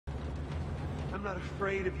I'm not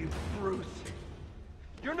afraid of you, Bruce.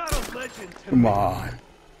 You're not a legend to Come me. on.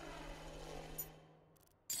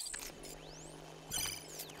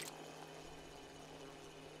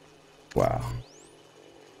 Wow.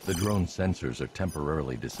 The drone sensors are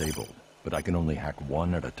temporarily disabled, but I can only hack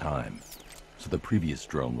one at a time. So the previous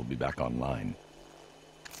drone will be back online.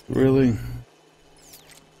 Really?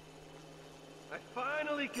 I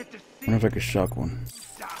finally get to see I wonder if I could shock one. you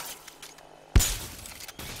die.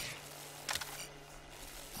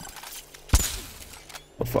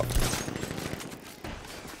 Oh fuck.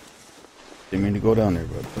 Didn't mean to go down there,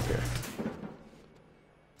 but okay.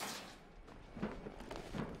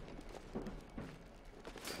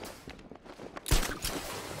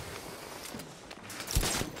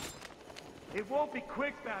 It won't be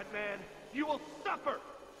quick, Batman. You will suffer.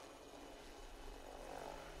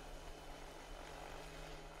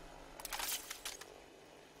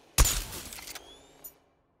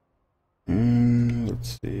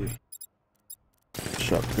 Let's see.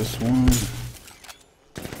 Shock this one.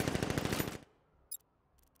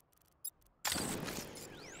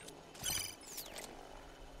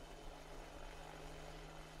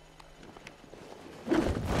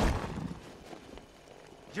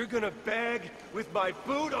 You're gonna beg with my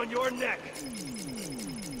boot on your neck.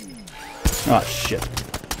 Ah, shit.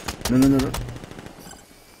 No, no, no, no.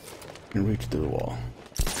 Can reach through the wall.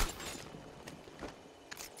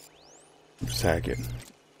 Just hack it.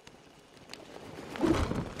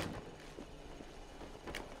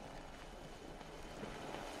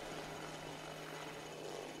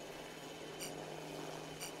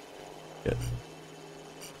 Good.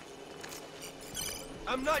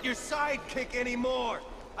 I'm not your sidekick anymore.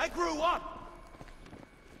 I grew up.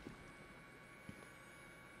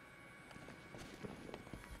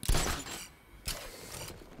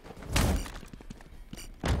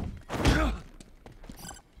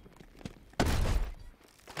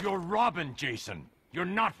 You're Robin, Jason. You're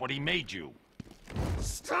not what he made you.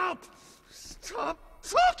 Stop! Stop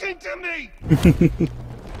talking to me!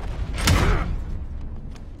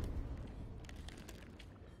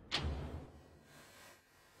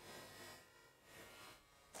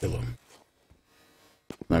 Kill him.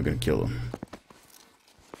 Not gonna kill him.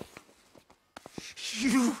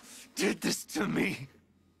 You did this to me.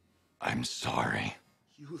 I'm sorry.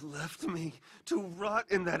 You left me to rot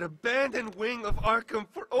in that abandoned wing of Arkham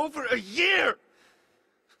for over a year!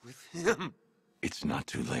 With him. It's not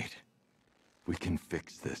too late. We can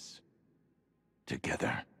fix this.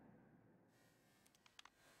 Together.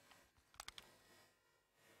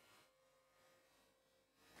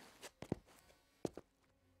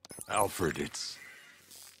 Alfred,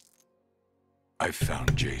 I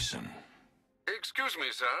found Jason. Excuse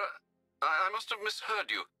me, sir. I must have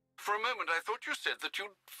misheard you. For a moment, I thought you said that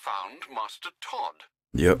you'd found Master Todd.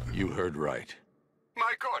 Yep. You heard right.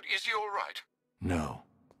 My God, is he all right? No.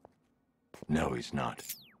 No, he's not.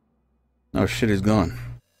 Oh shit, he's gone.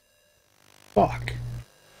 Fuck.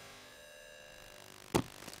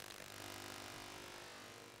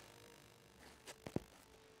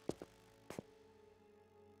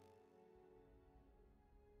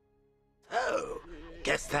 Oh,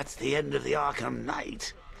 guess that's the end of the Arkham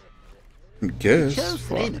Night. Guess. Chose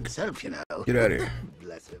the name Fuck. himself, you know. Get out of here.